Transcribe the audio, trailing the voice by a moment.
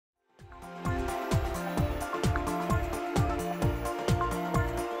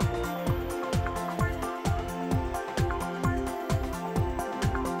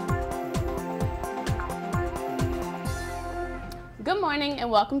morning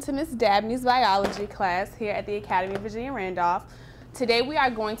and welcome to Ms. Dabney's biology class here at the Academy of Virginia Randolph. Today we are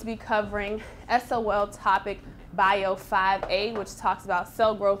going to be covering SOL topic Bio 5A, which talks about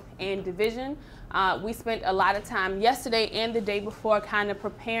cell growth and division. We spent a lot of time yesterday and the day before kind of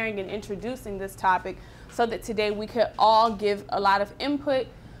preparing and introducing this topic so that today we could all give a lot of input.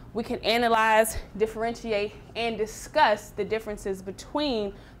 We can analyze, differentiate, and discuss the differences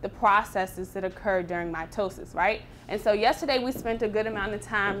between the processes that occur during mitosis, right? And so yesterday we spent a good amount of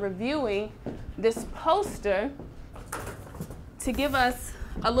time reviewing this poster to give us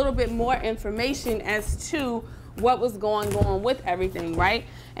a little bit more information as to what was going on with everything, right?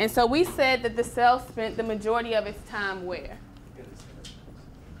 And so we said that the cell spent the majority of its time where?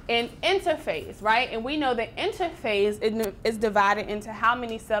 In interphase, right? And we know that interphase is divided into how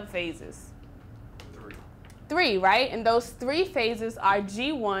many subphases? Three, right? And those three phases are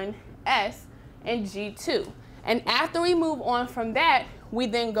G1, S, and G2. And after we move on from that, we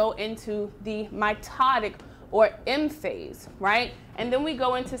then go into the mitotic or M phase, right? And then we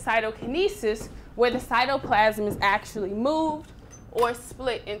go into cytokinesis, where the cytoplasm is actually moved or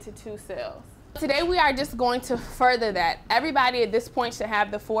split into two cells. Today we are just going to further that. Everybody at this point should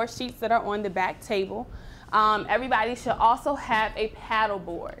have the 4 sheets that are on the back table. Everybody should also have a paddle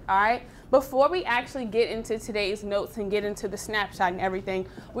board, all right? Before we actually get into today's notes and get into the snapshot and everything,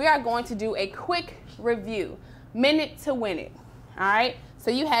 we are going to do a quick review, minute to win it, all right? So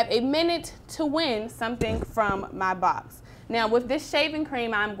you have a minute to win something from my box. Now with this shaving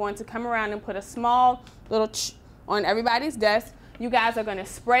cream, I'm going to come around and put a small little on everybody's desk. You guys are going to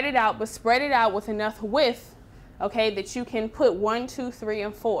spread it out, but spread it out with enough width, okay, that you can put 1, 2, 3,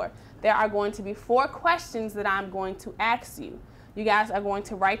 and 4. There are going to be 4 questions that I'm going to ask you. You guys are going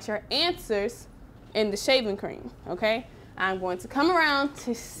to write your answers in the shaving cream, okay? I'm going to come around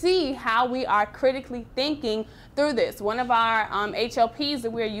to see how we are critically thinking through this. One of our HLPs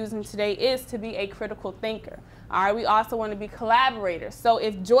that we're using today is to be a critical thinker. All right, we also want to be collaborators. So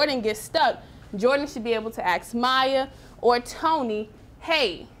if Jordan gets stuck, Jordan should be able to ask Maya or Tony,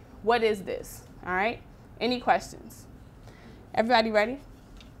 hey, what is this? All right, any questions? Everybody ready?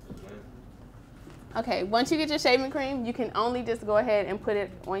 Okay, once you get your shaving cream, you can only just go ahead and put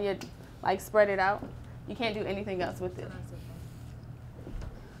it on your, like spread it out. You can't do anything else with it.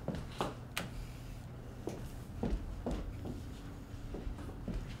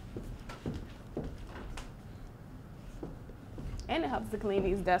 And it helps to clean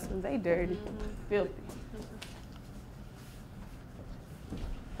these desks because they dirty, filthy.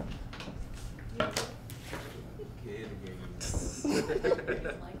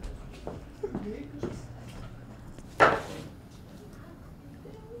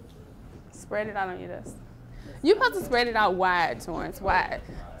 Spread it out on your desk. You're supposed to spread it out wide, Torrance, wide.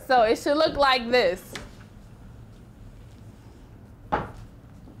 So it should look like this.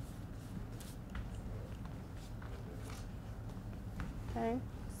 Okay,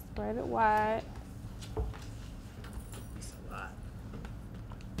 spread it wide.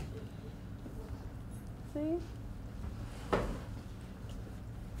 See?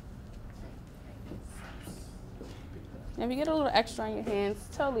 If you get a little extra on your hands,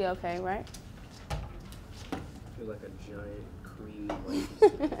 it's totally okay, right? I feel like a giant cream.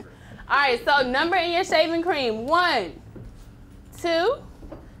 All right, so number in your shaving cream: 1, 2,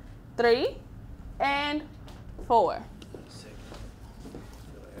 3, and 4.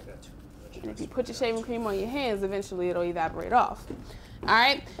 And if you put your shaving cream on your hands, eventually it'll evaporate off. All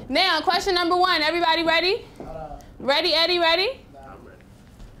right, now question number 1. Everybody ready? Ready, Eddie, ready? I'm ready.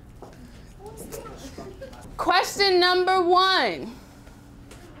 Question number 1.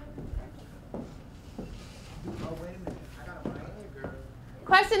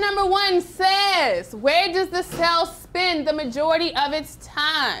 Question number 1 says, where does the cell spend the majority of its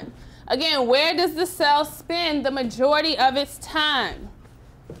time? Again, where does the cell spend the majority of its time?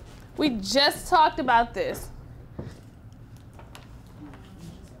 We just talked about this.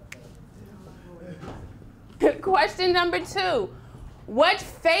 Question number 2. What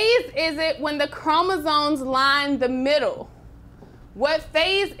phase is it when the chromosomes line the middle? What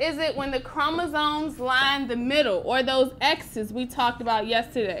phase is it when the chromosomes line the middle, or those X's we talked about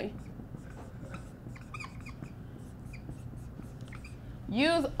yesterday?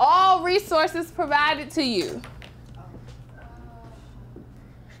 Use all resources provided to you.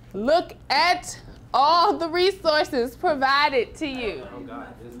 Look at all the resources provided to you. Oh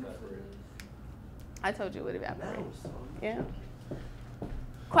God, this got real. I told you it would evaporate. Yeah.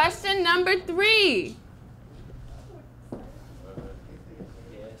 Question number 3.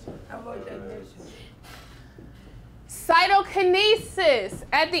 Cytokinesis.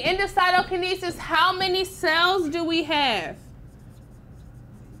 At the end of cytokinesis, how many cells do we have?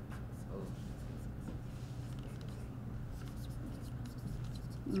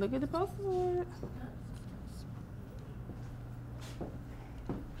 Look at the poster board.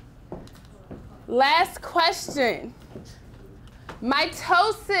 Last question.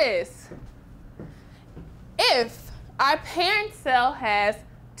 Mitosis. If our parent cell has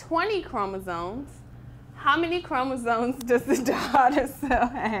 20 chromosomes, how many chromosomes does the daughter cell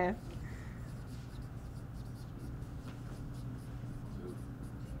have?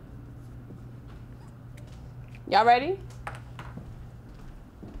 Y'all ready?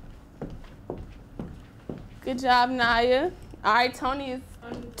 Good job, Naya. All right, Tony is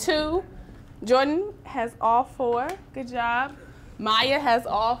 2. Jordan has all 4. Good job. Maya has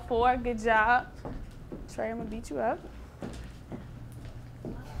all 4. Good job. Trey, I'm gonna beat you up.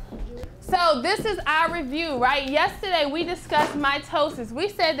 So this is our review, right? Yesterday we discussed mitosis. We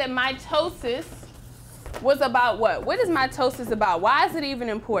said that mitosis was about what? What is mitosis about? Why is it even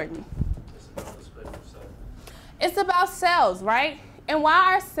important? It's about cells, right? And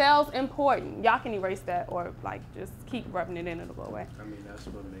why are cells important? Y'all can erase that or like just keep rubbing it in, it'll go away. I mean, that's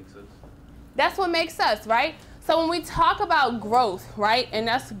what makes us. That's what makes us, right? So when we talk about growth, right, and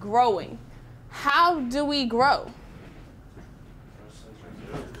us growing, how do we grow?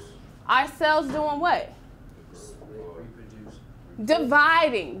 Our cells doing what?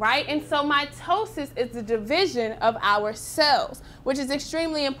 Dividing, right? And so mitosis is the division of our cells, which is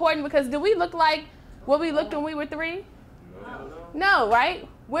extremely important because do we look like what we looked when we were 3? No, right?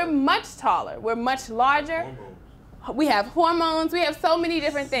 We're much taller. We're much larger. We have hormones. We have so many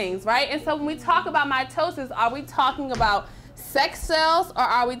different things, right? And so when we talk about mitosis, are we talking about sex cells or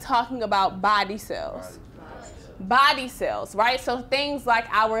are we talking about body cells? Body cells, right? So things like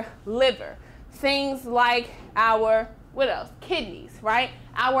our liver, things like our, what else? Kidneys, right?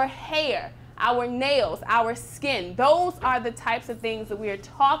 Our hair, our nails, our skin. Those are the types of things that we are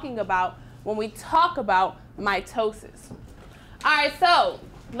talking about when we talk about mitosis. All right, so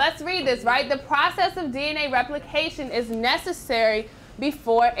let's read this, right? The process of DNA replication is necessary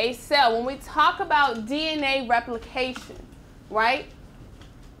before a cell. When we talk about DNA replication, right?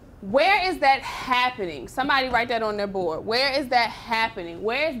 Where is that happening? Somebody write that on their board. Where is that happening?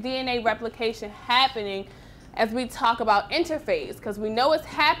 Where is DNA replication happening as we talk about interphase? Because we know it's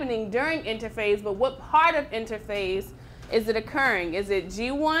happening during interphase, but what part of interphase is it occurring? Is it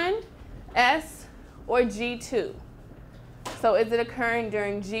G1, S, or G2? So is it occurring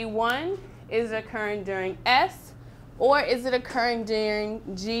during G1? Is it occurring during S? Or is it occurring during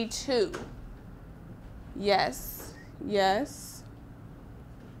G2? Yes, yes.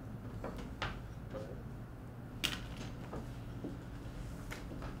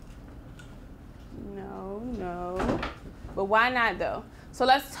 No. But why not though? So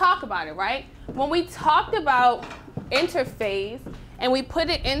let's talk about it, right? When we talked about interphase and we put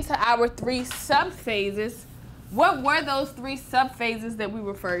it into our 3 subphases, what were those 3 subphases that we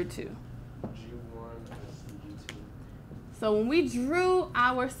referred to? G1, S, and G2. So when we drew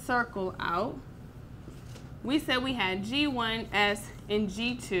our circle out, we said we had G1, S, and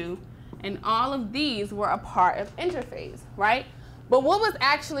G2, and all of these were a part of interphase, right? But what was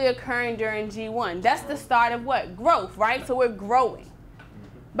actually occurring during G1? That's the start of what? Growth, right? So we're growing.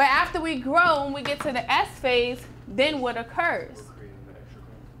 But after we grow, when we get to the S phase, then what occurs?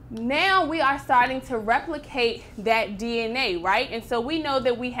 Now we are starting to replicate that DNA, right? And so we know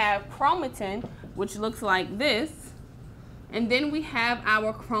that we have chromatin, which looks like this, and then we have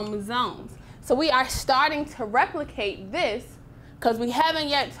our chromosomes. So we are starting to replicate this because we haven't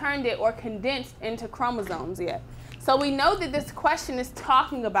yet turned it or condensed into chromosomes yet. So we know that this question is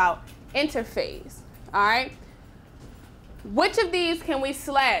talking about interphase, all right? Which of these can we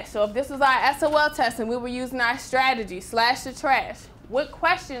slash? So if this was our SOL test and we were using our strategy, slash the trash, what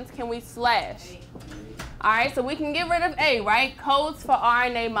questions can we slash? All right, so we can get rid of A, right? Codes for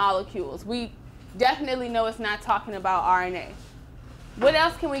RNA molecules. We definitely know it's not talking about RNA. What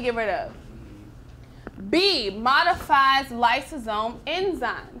else can we get rid of? B, modifies lysosome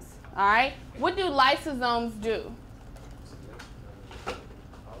enzymes, all right? What do lysosomes do?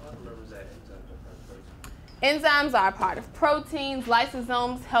 Enzymes are a part of proteins.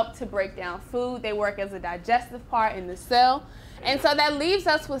 Lysosomes help to break down food. They work as a digestive part in the cell. And so that leaves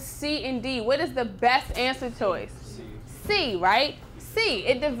us with C and D. What is the best answer choice? C, right? C.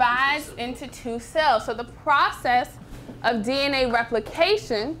 It divides into 2 cells. So the process of DNA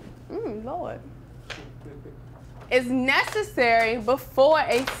replication, Lord, is necessary before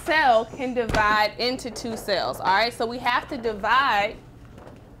a cell can divide into 2 cells. All right, so we have to divide.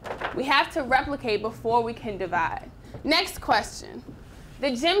 We have to replicate before we can divide. Next question.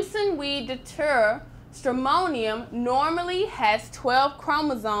 The Jimson weed deuterostramonium normally has 12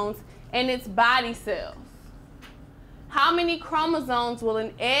 chromosomes in its body cells. How many chromosomes will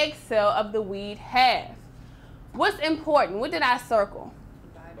an egg cell of the weed have? What's important? What did I circle?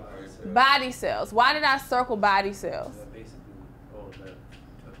 Body cells. Why did I circle body cells?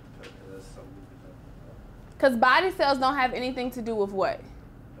 Because body cells don't have anything to do with what?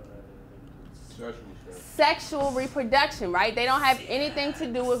 Sexual reproduction, right? They don't have anything to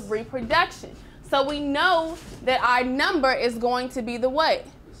do with reproduction. So we know that our number is going to be the what?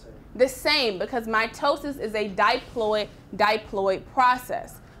 The same, because mitosis is a diploid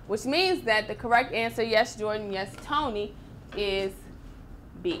process, which means that the correct answer, yes, Jordan, yes, Tony, is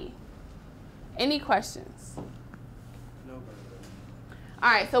B. Any questions? No.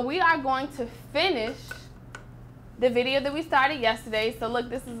 All right, so we are going to finish the video that we started yesterday. So look,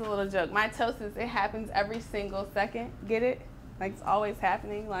 this is a little joke. Mitosis, it happens every single second. Get it? Like it's always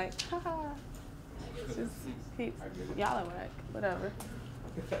happening. Like, haha. Just keep, y'all are whack. Whatever.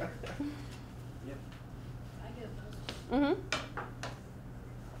 Yeah. Mm-hmm.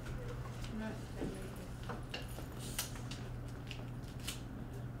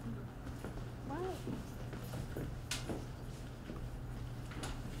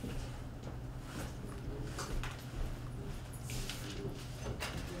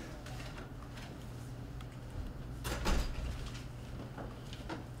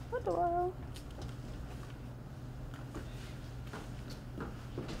 What the world?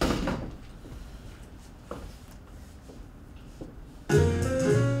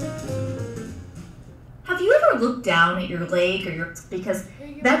 Have you ever looked down at your leg or your, because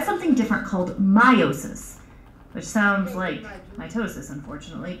that's something different called meiosis, which sounds like mitosis,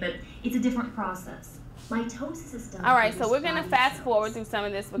 unfortunately, but it's a different process. Mitosis is done. All right, so we're going to fast forward through some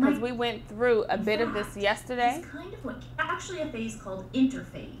of this because we went through a bit of this yesterday. It's kind of what, actually a phase called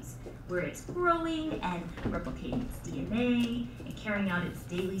interphase, where it's growing and replicating its DNA and carrying out its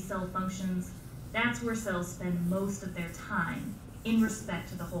daily cell functions. That's where cells spend most of their time in respect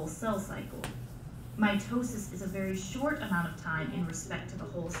to the whole cell cycle. Mitosis is a very short amount of time in respect to the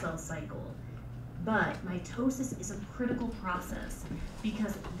whole cell cycle. But mitosis is a critical process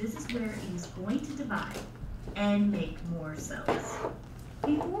because this is where it is going to divide and make more cells.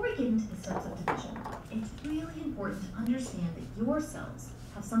 Before we get into the steps of division, it's really important to understand that your cells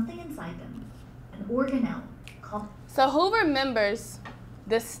have something inside them, an organelle called... So who remembers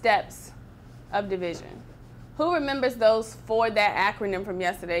the steps of division? Who remembers those for that acronym from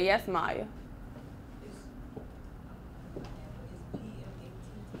yesterday? Yes, Maya.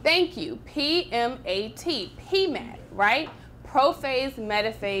 Thank you. PMAT, PMAT, right? Prophase,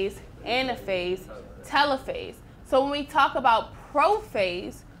 metaphase, anaphase, telophase. So when we talk about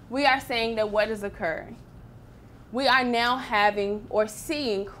prophase, we are saying that what is occurring? We are now having or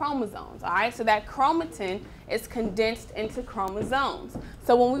seeing chromosomes, all right? So that chromatin is condensed into chromosomes.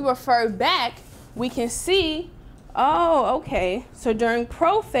 So when we refer back, we can see, oh, okay. So during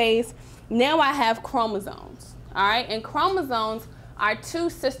prophase, now I have chromosomes, all right? And chromosomes are two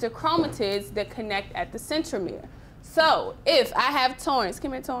sister chromatids that connect at the centromere. So if I have Torrance,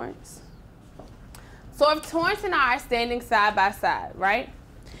 come here, Torrance. So if Torrance and I are standing side by side, right?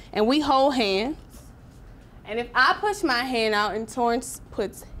 And we hold hands, and if I push my hand out and Torrance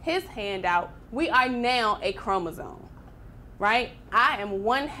puts his hand out, we are now a chromosome, right? I am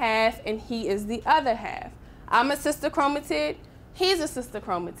one half and he is the other half. I'm a sister chromatid, he's a sister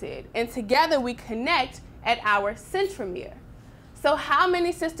chromatid, and together we connect at our centromere. So how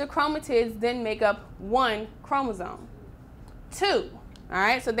many sister chromatids then make up one chromosome? 2, all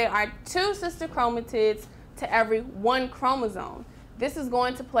right? So there are 2 sister chromatids to every one chromosome. This is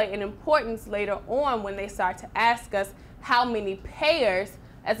going to play an importance later on when they start to ask us how many pairs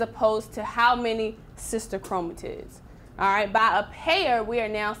as opposed to how many sister chromatids. All right, by a pair, we are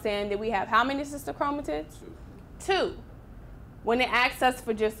now saying that we have how many sister chromatids? 2. When it asks us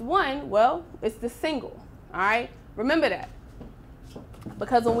for just one, well, it's the single, all right? Remember that.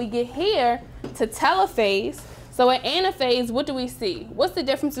 Because when we get here to telophase, so at anaphase, what do we see? What's the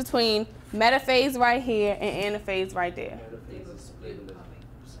difference between metaphase right here and anaphase right there?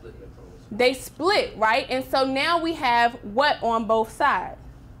 They split, right? And so now we have what on both sides?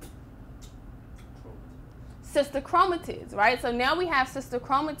 Sister chromatids, right? So now we have sister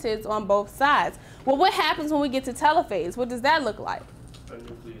chromatids on both sides. Well, what happens when we get to telophase? What does that look like? A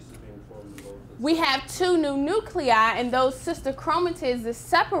nucleus is being formed in both. We have 2 new nuclei, and those sister chromatids that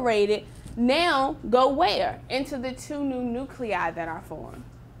separated now go where? Into the 2 new nuclei that are formed.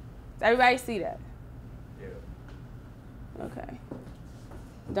 Does everybody see that? Yeah. Okay.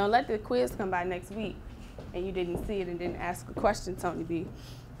 Don't let the quiz come by next week and you didn't see it and didn't ask a question, Tony B.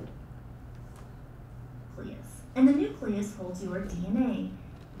 Nucleus. And the nucleus holds your DNA.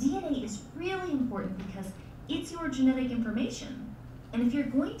 DNA is really important because It's your genetic information. And if you're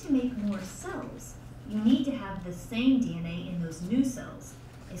going to make more cells, you need to have the same DNA in those new cells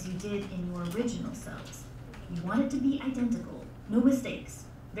as you did in your original cells. You want it to be identical, no mistakes,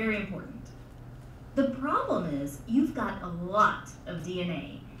 very important. The problem is you've got a lot of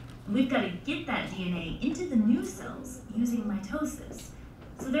DNA, and we've got to get that DNA into the new cells using mitosis.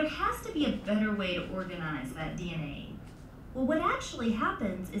 So there has to be a better way to organize that DNA. Well, what actually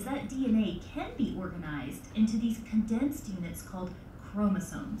happens is that DNA can be organized into these condensed units called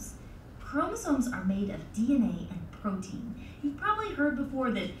chromosomes. Chromosomes are made of DNA and protein. You've probably heard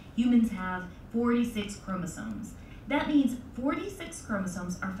before that humans have 46 chromosomes. That means 46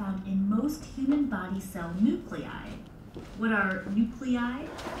 chromosomes are found in most human body cell nuclei. What are nuclei?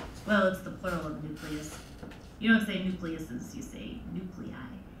 Well, it's the plural of nucleus. You don't say nucleuses, you say nuclei.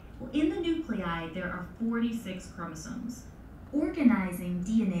 Well, in the nuclei, there are 46 chromosomes. Organizing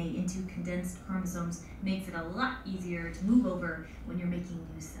DNA into condensed chromosomes makes it a lot easier to move over when you're making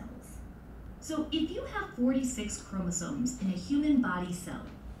new cells. So if you have 46 chromosomes in a human body cell,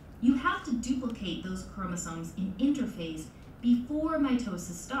 you have to duplicate those chromosomes in interphase before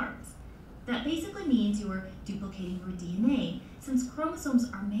mitosis starts. That basically means you are duplicating your DNA, since chromosomes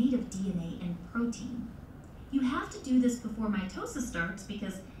are made of DNA and protein. You have to do this before mitosis starts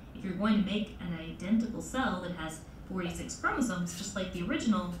because if you're going to make an identical cell that has 46 chromosomes, just like the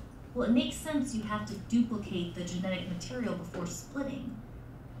original, well, it makes sense you have to duplicate the genetic material before splitting.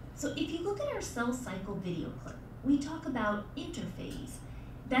 So if you look at our cell cycle video clip, we talk about interphase.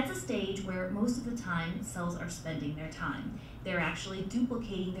 That's a stage where most of the time cells are spending their time. They're actually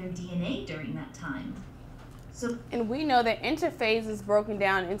duplicating their DNA during that time. And we know that interphase is broken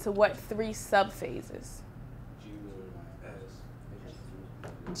down into what 3 subphases?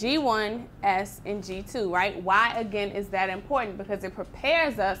 G1, S, and G2, right? Why, again, is that important? Because it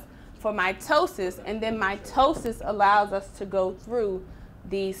prepares us for mitosis, and then mitosis allows us to go through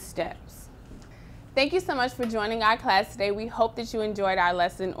these steps. Thank you so much for joining our class today. We hope that you enjoyed our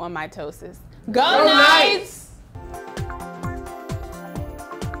lesson on mitosis. Go Knights!